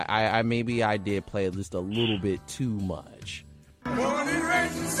maybe I did play just a little bit too much.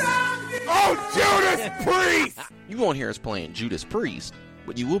 Oh, Judas Priest! You won't hear us playing Judas Priest,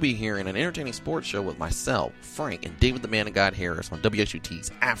 but you will be hearing an entertaining sports show with myself, Frank, and David the Man of God Harris on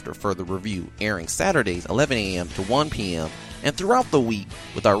WXUT's After Further Review, airing Saturdays 11 a.m. to 1 p.m. and throughout the week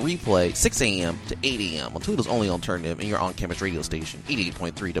with our replay 6 a.m. to 8 a.m. on Toledo's only alternative and your on-campus radio station,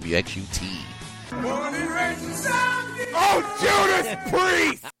 88.3 WXUT. Oh, Judas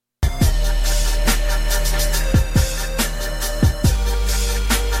Priest!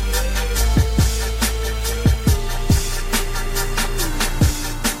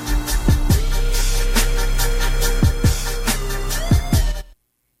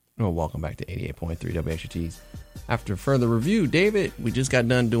 Well, welcome back to 88.3 WXUT's After Further Review. David, we just got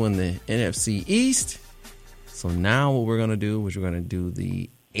done doing the NFC East. So now what we're going to do is we're going to do the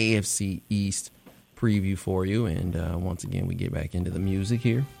AFC East preview for you. And once again, we get back into the music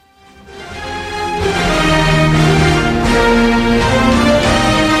here.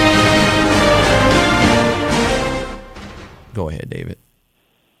 Go ahead, David.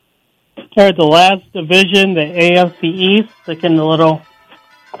 All right, the last division, the AFC East, looking a little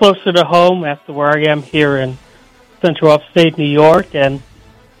closer to home after where I am here in central upstate New York, and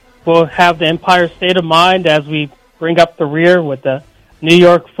we'll have the Empire State of Mind as we bring up the rear with the New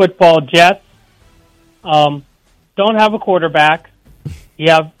York Football Jets. Don't have a quarterback.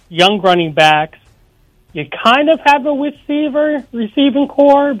 You have young running backs. You kind of have a receiving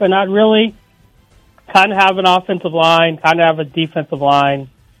core, but not really. Kind of have an offensive line, kind of have a defensive line,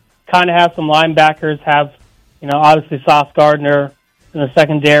 kind of have some linebackers, have, obviously Sauce Gardner in the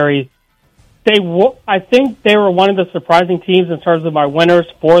secondary. I think they were one of the surprising teams in terms of my winners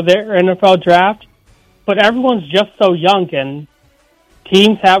for their NFL draft, but everyone's just so young, and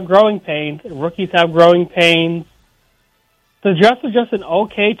teams have growing pains, rookies have growing pains. The Jets are just an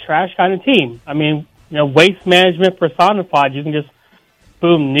okay trash kind of team. I mean, waste management personified. You can just,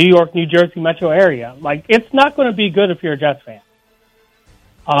 boom, New York, New Jersey metro area. Like, it's not going to be good if you're a Jets fan.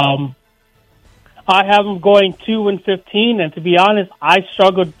 I have them going 2-15, and to be honest, I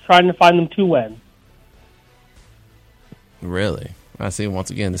struggled trying to find them 2 wins. Really? I see.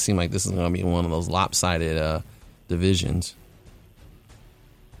 Once again, it seems like this is going to be one of those lopsided divisions.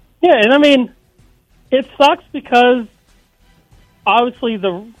 Yeah, and I mean, it sucks because obviously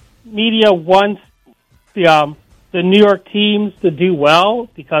the media wants the New York teams to do well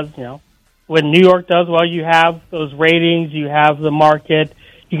because, when New York does well, you have those ratings, you have the market,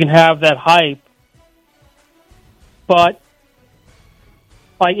 you can have that hype. But,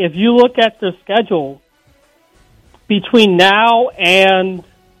 if you look at the schedule, between now and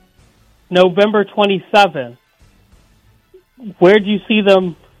November 27th, where do you see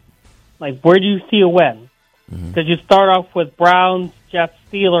them, where do you see a win? Because you start off with Browns, Jets,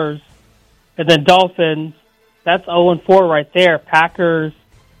 Steelers, and then Dolphins. That's 0-4 right there. Packers,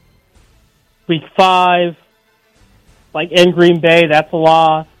 Week 5, in Green Bay, that's a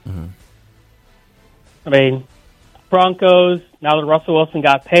loss. I mean, Broncos, now that Russell Wilson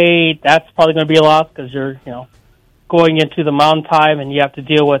got paid, that's probably going to be a loss because you're, going into the Mountain Time and you have to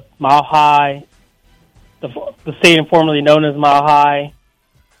deal with Mile High, the stadium formerly known as Mile High.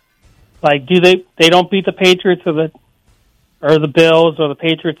 They don't beat the Patriots or the Bills or the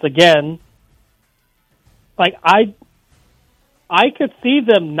Patriots again. I could see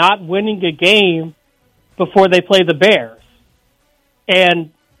them not winning a game before they play the Bears.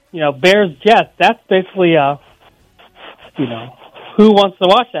 And, Bears-Jets, that's basically who wants to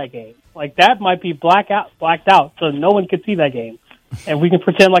watch that game? That might be blacked out, so no one could see that game. And we can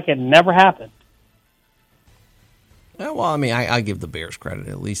pretend like it never happened. Well, I mean, I give the Bears credit.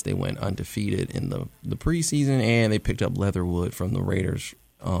 At least they went undefeated in the preseason, and they picked up Leatherwood from the Raiders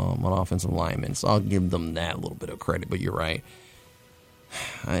on offensive linemen. So I'll give them that a little bit of credit. But you're right.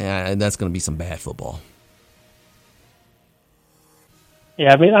 That's going to be some bad football.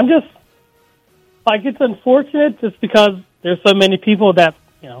 Yeah, I mean, I'm just, it's unfortunate just because there's so many people that,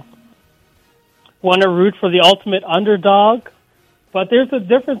 want to root for the ultimate underdog. But there's a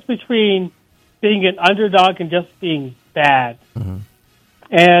difference between being an underdog and just being bad.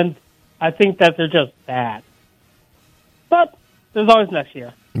 And I think that they're just bad. But there's always next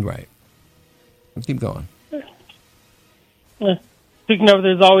year. Right. Let's keep going. Speaking of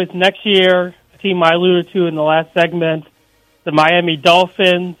there's always next year, a team I alluded to in the last segment, the Miami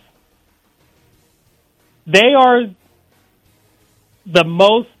Dolphins. They are the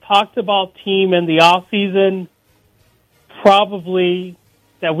most talked about team in the offseason, probably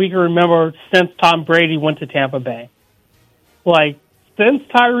that we can remember since Tom Brady went to Tampa Bay. Since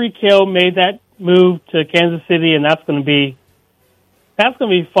Tyreek Hill made that move to Kansas City, and that's that's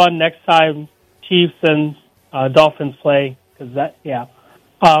going to be fun next time Chiefs and Dolphins play. Because they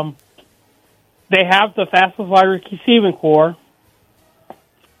have the fastest wide receiving core.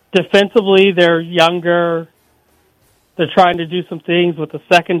 Defensively, they're younger. They're trying to do some things with the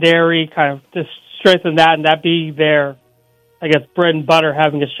secondary, kind of to strengthen that, and that be their, I guess, bread and butter,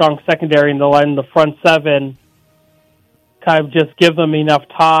 having a strong secondary in the front seven, kind of just give them enough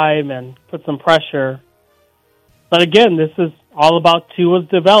time and put some pressure. But again, this is all about Tua's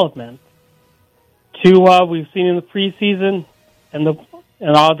development. Tua, we've seen in the preseason and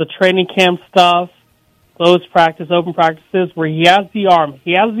all the training camp stuff, closed practice, open practices, where he has the arm,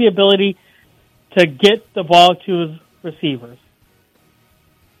 he has the ability to get the ball to his receivers.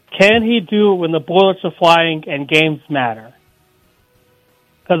 Can he do it when the bullets are flying and games matter?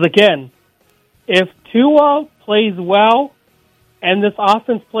 Because again, if Tua plays well and this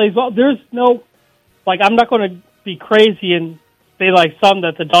offense plays well, there's no, I'm not going to be crazy and say like some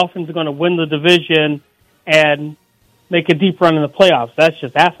that the Dolphins are going to win the division and make a deep run in the playoffs. That's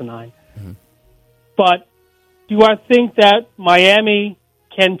just asinine. Mm-hmm. But do I think that Miami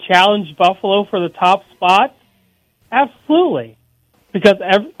can challenge Buffalo for the top spot? Absolutely. Because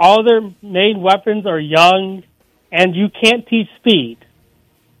all their main weapons are young, and you can't teach speed.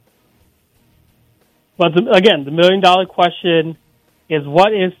 But again, the million-dollar question is,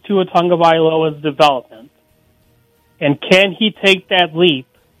 what is Tua Tagovailoa's development? And can he take that leap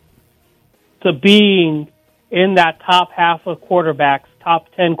to being in that top half of quarterbacks,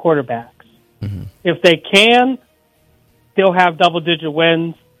 top 10 quarterbacks? Mm-hmm. If they can, they'll have double-digit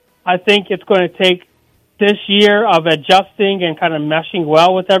wins. I think it's going to take this year of adjusting and kind of meshing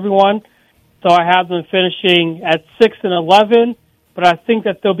well with everyone. So I have them finishing at 6-11, but I think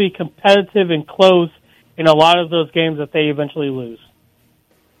that they'll be competitive and close in a lot of those games that they eventually lose.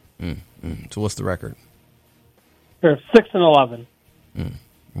 So what's the record? They're 6-11.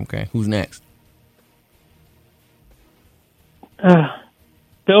 Okay, who's next? Bill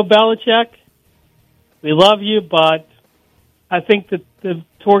Belichick, we love you, but I think that the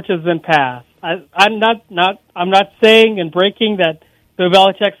torch has been passed. I'm not saying and breaking that Bill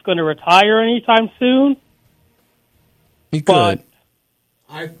Belichick's going to retire anytime soon. He could.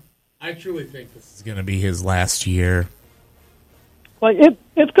 I truly think this is going to be his last year.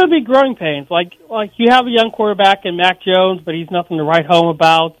 It's going to be growing pains. Like you have a young quarterback in Mac Jones, but he's nothing to write home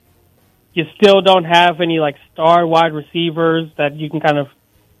about. You still don't have any star wide receivers that you can kind of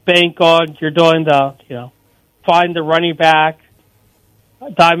bank on. You're doing find the running back,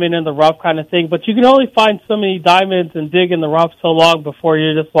 diamond in the rough kind of thing. But you can only find so many diamonds and dig in the rough so long before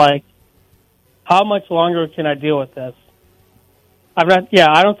you're just how much longer can I deal with this? I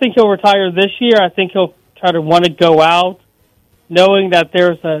don't think he'll retire this year. I think he'll try to want to go out knowing that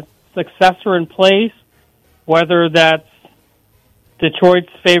there's a successor in place, whether that's Detroit's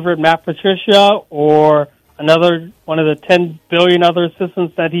favorite Matt Patricia or another one of the 10 billion other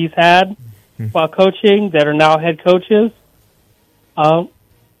assistants that he's had while coaching that are now head coaches. I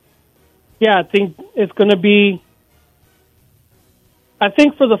think it's going to be, I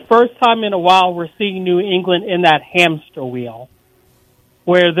think for the first time in a while, we're seeing New England in that hamster wheel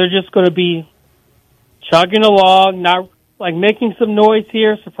where they're just going to be chugging along, not making some noise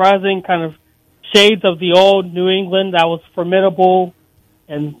here, surprising kind of shades of the old New England that was formidable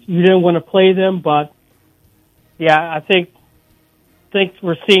and you didn't want to play them. But I think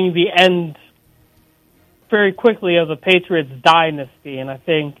we're seeing the end very quickly of the Patriots dynasty, and I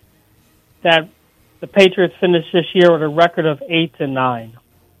think that the Patriots finished this year with a record of 8-9.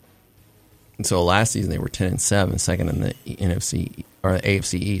 And so last season they were 10-7, second in the NFC or the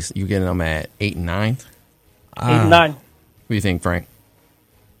AFC East. You getting them at 8-9? 8-9. What do you think, Frank?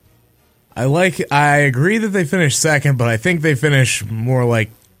 I agree that they finished second, but I think they finish more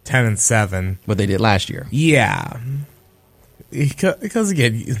 10-7. What they did last year. Yeah. Because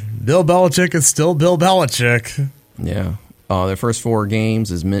again, Bill Belichick is still Bill Belichick. Yeah. Their first 4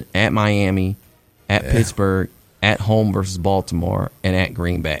 games is at Miami, at Pittsburgh, at home versus Baltimore, and at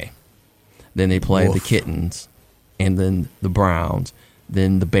Green Bay. Then they play the Kittens, and then the Browns,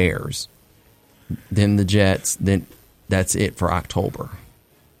 then the Bears, then the Jets. Then that's it for October.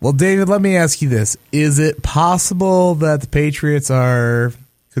 Well, David, let me ask you this. Is it possible that the Patriots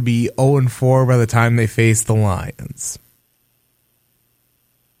could be 0-4 by the time they face the Lions?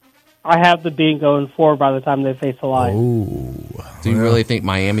 I have the being going 4 by the time they face the Lions. Oh. Do you really think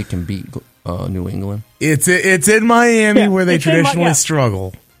Miami can beat New England? It's in Miami where they traditionally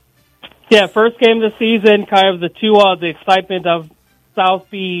struggle. Yeah, first game of the season, kind of the excitement of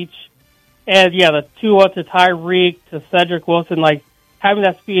South Beach, and the Tua to Tyreek to Cedric Wilson, having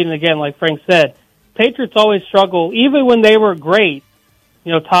that speed. And again, like Frank said, Patriots always struggle, even when they were great,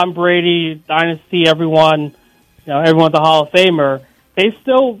 Tom Brady, Dynasty, everyone's a Hall of Famer. They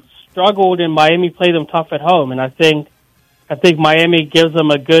still struggled, and Miami played them tough at home. And I think Miami gives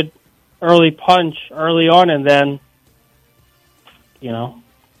them a good early punch early on, and then,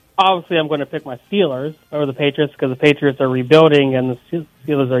 obviously I'm going to pick my Steelers over the Patriots because the Patriots are rebuilding and the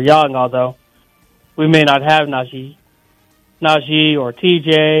Steelers are young, although we may not have Najee or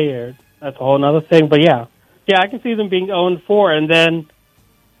TJ, or that's a whole other thing. But yeah, I can see them being 0-4, and then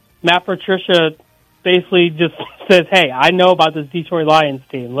Matt Patricia basically just says, "Hey, I know about this Detroit Lions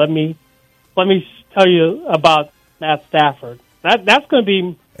team. Let me tell you about Matt Stafford." That's going to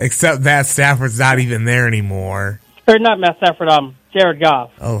be. Except Matt Stafford's not even there anymore. Or not Matt Stafford. Jared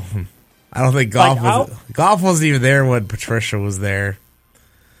Goff. Oh, I don't think Goff wasn't even there when Patricia was there.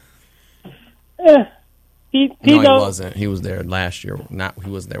 He wasn't. He was there last year. He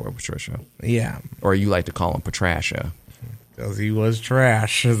wasn't there with Patricia. Yeah, or you like to call him Patricia. Because he was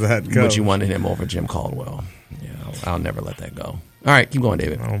trash as that coach. But you wanted him over Jim Caldwell. Yeah, I'll never let that go. All right, keep going,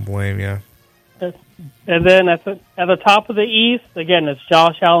 David. I don't blame you. And then at the top of the East, again, it's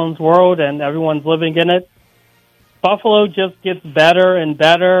Josh Allen's world, and everyone's living in it. Buffalo just gets better and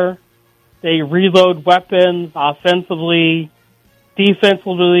better. They reload weapons offensively.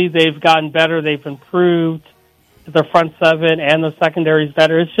 Defensively, they've gotten better. They've improved. The front seven and the secondary is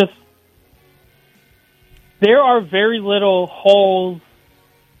better. It's just there are very little holes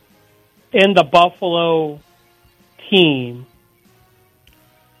in the Buffalo team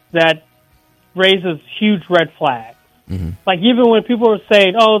that raises huge red flags. Mm-hmm. Like, even when people are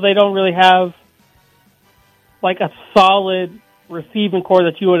saying, they don't really have like a solid receiving core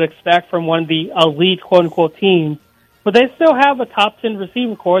that you would expect from one of the elite quote-unquote teams, but they still have a top 10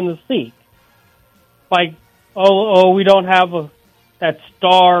 receiving core in the league. Like, we don't have that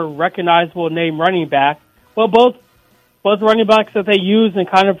star recognizable name running back. Well, both running backs that they use in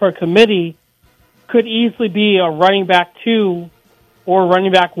kind of for a committee could easily be a running back 2 or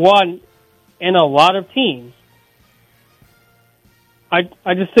running back 1 in a lot of teams. I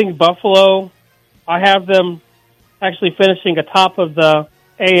just think Buffalo, I have them actually finishing atop of the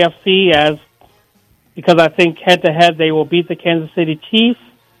AFC because I think head-to-head they will beat the Kansas City Chiefs.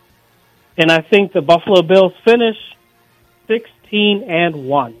 And I think the Buffalo Bills finish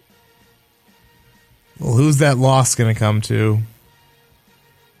 16-1. Well, who's that loss going to come to?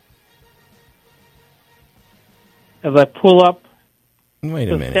 As I pull up Wait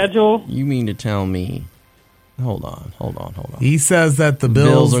a minute. schedule. You mean to tell me? Hold on. He says that the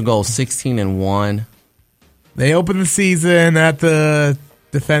Bills will go 16-1. They open the season at the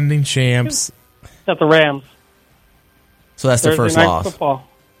defending champs. At the Rams. So that's their first Thursday night loss. Football.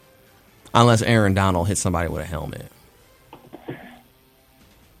 Unless Aaron Donald hits somebody with a helmet.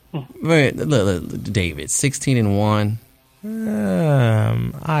 Wait, look, David, 16-1.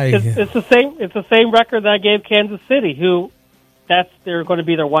 It's the same. It's the same record that I gave Kansas City. They're going to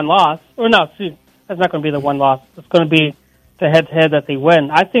be their one loss. Or no, that's not going to be their one loss. It's going to be the head-to-head that they win.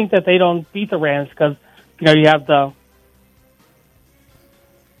 I think that they don't beat the Rams because you have the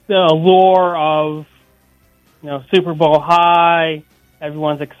allure of Super Bowl high.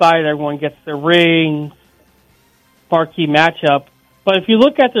 Everyone's excited. Everyone gets their rings. Marquee matchup. But if you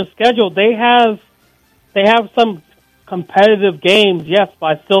look at their schedule, they have some competitive games, yes, but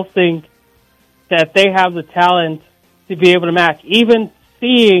I still think that they have the talent to be able to match. Even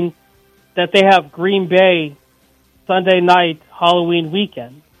seeing that they have Green Bay Sunday night, Halloween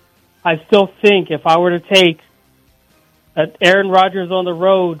weekend, I still think if I were to take Aaron Rodgers on the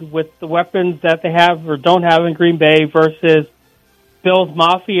road with the weapons that they have or don't have in Green Bay versus Bills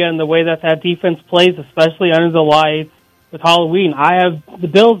Mafia and the way that defense plays, especially under the lights with Halloween, I have the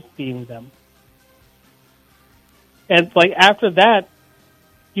Bills beating them. And after that,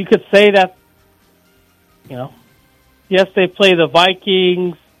 you could say that, yes, they play the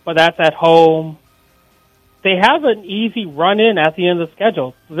Vikings, but that's at home. They have an easy run-in at the end of the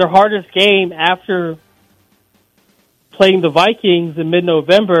schedule. Their hardest game after playing the Vikings in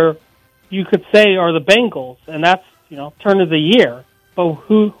mid-November, you could say, are the Bengals, and that's, turn of the year. But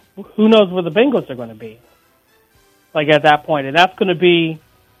who knows where the Bengals are going to be, at that point. And that's going to be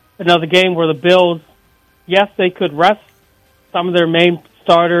another game where the Bills, yes, they could rest some of their main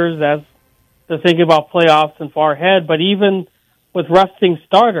starters as they're thinking about playoffs and far ahead, but even with resting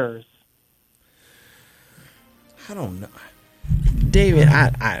starters. I don't know. David,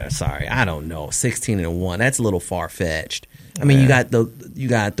 I don't know. 16-1. That's a little far-fetched. I mean, you got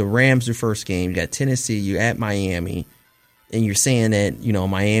the Rams their first game, you got Tennessee, you're at Miami, and you're saying that,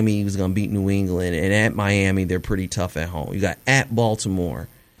 Miami was going to beat New England, and at Miami they're pretty tough at home. You got at Baltimore.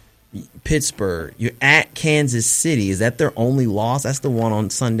 Pittsburgh. You're at Kansas City. Is that their only loss? That's the one on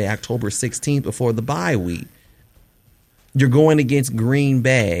Sunday, October 16th before the bye week. You're going against Green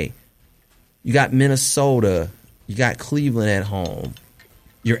Bay. You got Minnesota. You got Cleveland at home.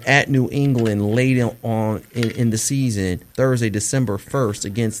 You're at New England late on in the season, Thursday, December 1st,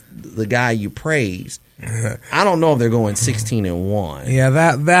 against the guy you praised. I don't know if they're going 16-1.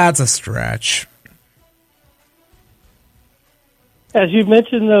 Yeah, that's a stretch. As you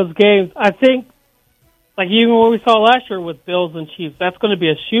mentioned those games, I think, like even what we saw last year with Bills and Chiefs, that's going to be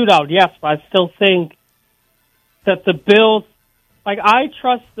a shootout, yes, but I still think that the Bills, like I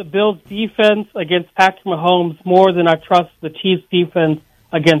trust the Bills' defense against Patrick Mahomes more than I trust the Chiefs' defense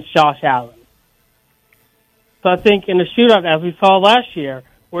against Josh Allen. So I think in the shootout, as we saw last year,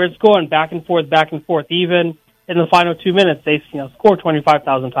 where it's going back and forth, even in the final 2 minutes, they score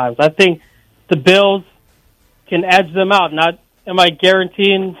 25,000 times. I think the Bills can edge them out. Not am I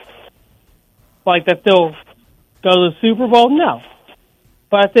guaranteeing like that they'll go to the Super Bowl? No.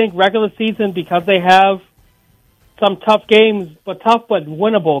 But I think regular season, because they have some tough games, but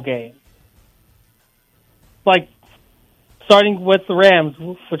winnable games. Like starting with the Rams,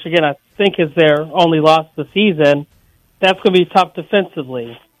 which again I think is their only loss of the season, that's going to be tough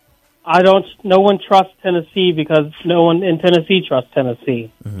defensively. No one trusts Tennessee because no one in Tennessee trusts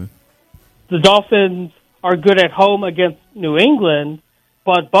Tennessee. Mm-hmm. The Dolphins are good at home against New England,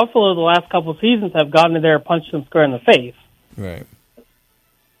 but Buffalo the last couple of seasons have gotten in there and punched them square in the face. Right.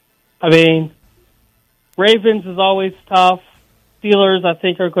 I mean, Ravens is always tough. Steelers, I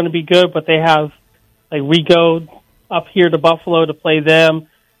think, are going to be good, but they have, like, we go up here to Buffalo to play them,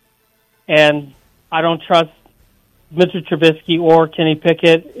 and I don't trust Mr. Trubisky or Kenny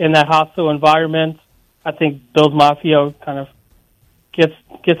Pickett in that hostile environment. I think Bills Mafia kind of gets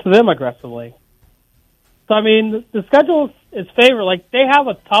to them aggressively. So, I mean, the schedule is favored. Like, they have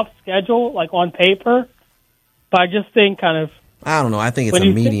a tough schedule, like, on paper, but I just think kind of, I don't know. I think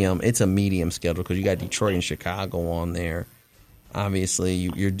it's a medium schedule because you got Detroit and Chicago on there. Obviously,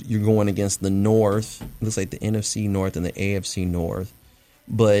 you're going against the North. It looks like the NFC North and the AFC North.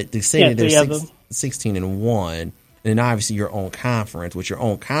 But they say that they're 16-1, and obviously your own conference. With your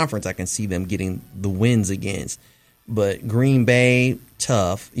own conference, I can see them getting the wins against. But Green Bay,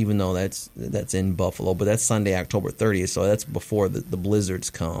 tough, even though that's in Buffalo. But that's Sunday, October 30th, so that's before the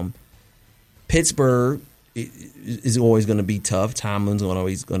blizzards come. Pittsburgh is always going to be tough. Tomlin's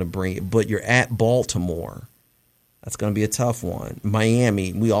always going to bring it. But you're at Baltimore. That's going to be a tough one.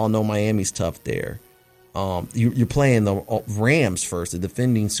 Miami, we all know Miami's tough there. You're playing the Rams first, the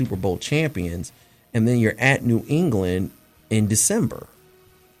defending Super Bowl champions, and then you're at New England in December.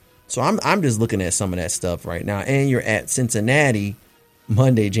 So I'm just looking at some of that stuff right now. And you're at Cincinnati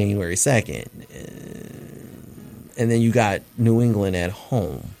Monday, January 2nd. And then you got New England at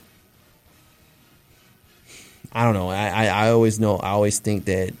home. I don't know. I always think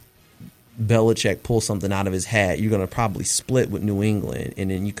that Belichick pulls something out of his hat. You're going to probably split with New England,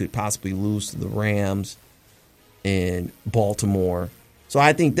 and then you could possibly lose to the Rams and Baltimore. So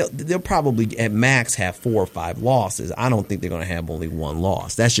I think they'll probably at max have 4 or 5 losses. I don't think they're going to have only one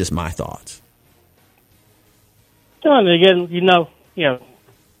loss. That's just my thoughts. And again,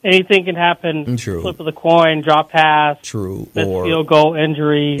 anything can happen. True. Flip of the coin, drop pass. True. Or field goal,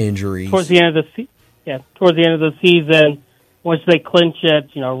 injuries. Towards the end of the season, once they clinch it,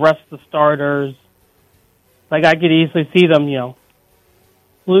 rest the starters. Like I could easily see them,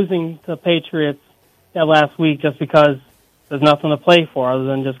 losing to the Patriots that last week just because there's nothing to play for other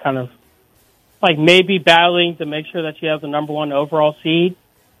than just kind of like maybe battling to make sure that you have the number 1 overall seed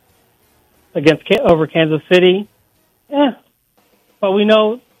over Kansas City. Yeah, but we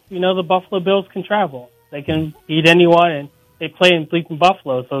know the Buffalo Bills can travel. They can beat anyone, and they play in bleeping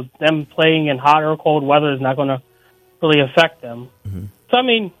Buffalo, so them playing in hot or cold weather is not going to really affect them. Mm-hmm. So, I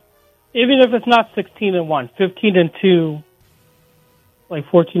mean, even if it's not 16-1, 15-2, like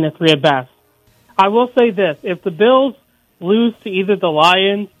 14-3 at best, I will say this: if the Bills lose to either the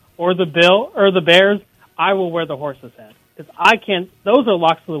Lions or the Bears, I will wear the horse's head because I can't. Those are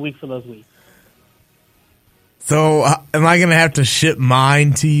locks of the week for those weeks. So, am I going to have to ship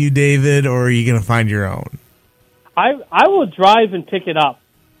mine to you, David, or are you going to find your own? I will drive and pick it up.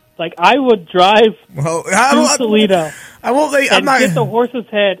 Like, I would drive to Toledo and get the horse's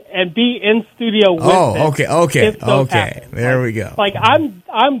head and be in studio with it. Okay. There we go. Like, I'm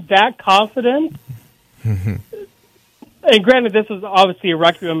that confident. And granted, this is obviously a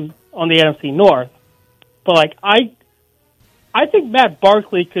requiem on the NFC North. But, like, I think Matt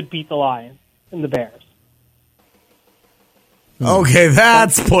Barkley could beat the Lions and the Bears. Okay,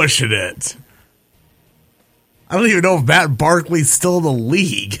 that's pushing it. I don't even know if Matt Barkley's still in the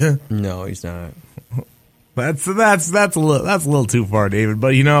league. No, he's not. That's a little too far, David.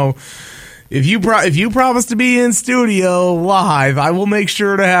 But if you promise to be in studio live, I will make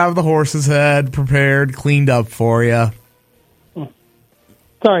sure to have the horse's head prepared, cleaned up for you.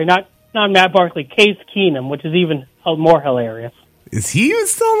 Sorry, not Matt Barkley, Case Keenum, which is even more hilarious. Is he even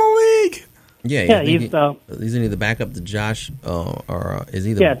still in the league? Yeah, he's either the backup to Josh or is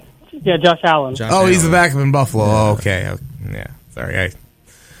he the Josh Allen. He's the backup in Buffalo. Yeah. Oh, okay, yeah. Sorry,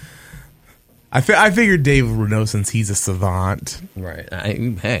 I figured David would know since he's a savant. Right.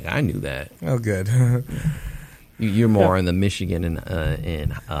 Heck, I knew that. Oh, good. You're more in the Michigan and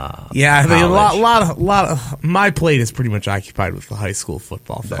yeah. I mean, a lot of my plate is pretty much occupied with the high school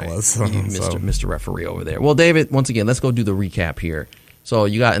football fellas. Right. Mr. Referee over there. Well, David, once again, let's go do the recap here. So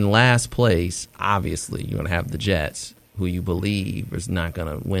you got in last place. Obviously, you're going to have the Jets, who you believe is not going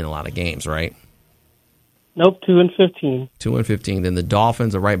to win a lot of games, right? Nope, 2-15. 2-15. Then the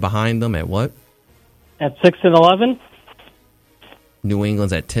Dolphins are right behind them at what? At 6-11. New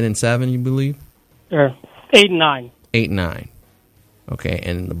England's at 10-7, you believe? Or 8-9. 8-9. Okay,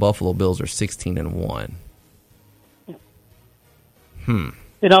 and the Buffalo Bills are 16-1.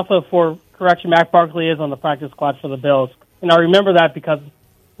 And also, for correction, Matt Barkley is on the practice squad for the Bills. And I remember that because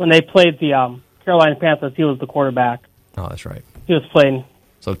when they played the Carolina Panthers, he was the quarterback. Oh, that's right. He was playing.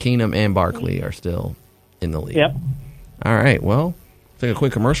 So Keenum and Barkley are still in the league. Yep. All right, well, take a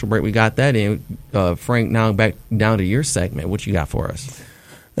quick commercial break. We got that in. Frank, now back down to your segment. What you got for us?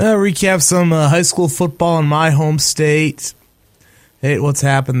 Recap some high school football in my home state. Hey, what's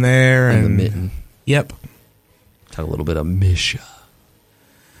happened there? In the mitten. Yep. Talk a little bit of Misha.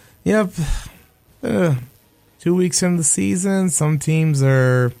 Yep. 2 weeks into the season, some teams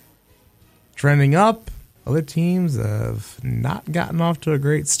are trending up. Other teams have not gotten off to a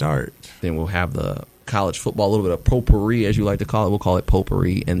great start. Then we'll have the college football, a little bit of potpourri, as you like to call it. We'll call it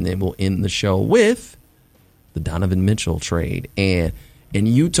potpourri, and then we'll end the show with the Donovan Mitchell trade. And in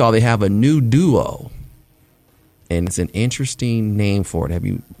Utah, they have a new duo, and it's an interesting name for it. Have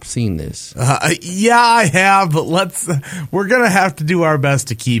you seen this? Yeah, I have, but we're going to have to do our best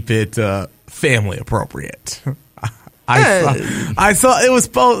to keep it family appropriate. I saw it was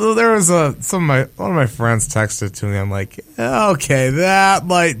both. There was one of my friends texted to me. I'm like, okay, that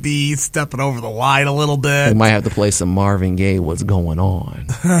might be stepping over the line a little bit. We might have to play some Marvin Gaye. What's going on?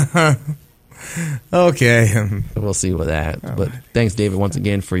 Okay, we'll see with that. But thanks, David, once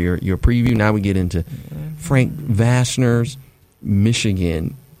again for your preview. Now we get into Frank Vashner's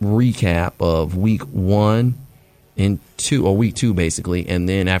Michigan recap of week 1 and 2, or week 2 basically, and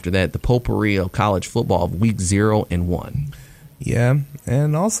then after that the potpourri of college football of week 0 and 1. Yeah,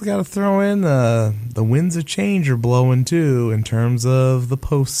 and also got to throw in the winds of change are blowing too in terms of the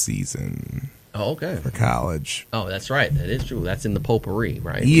postseason. Oh, okay. For college. Oh, that's right. That is true. That's in the potpourri,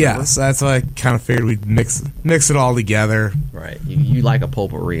 right? Yes, that's why I kind of figured we'd mix it all together. Right. You like a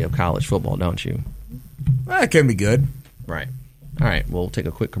potpourri of college football, don't you? That can be good. Right. All right. We'll take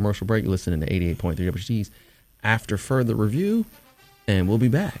a quick commercial break. You're listening to 88.3 WGTs After Further Review, and we'll be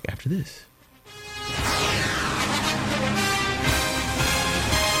back after this.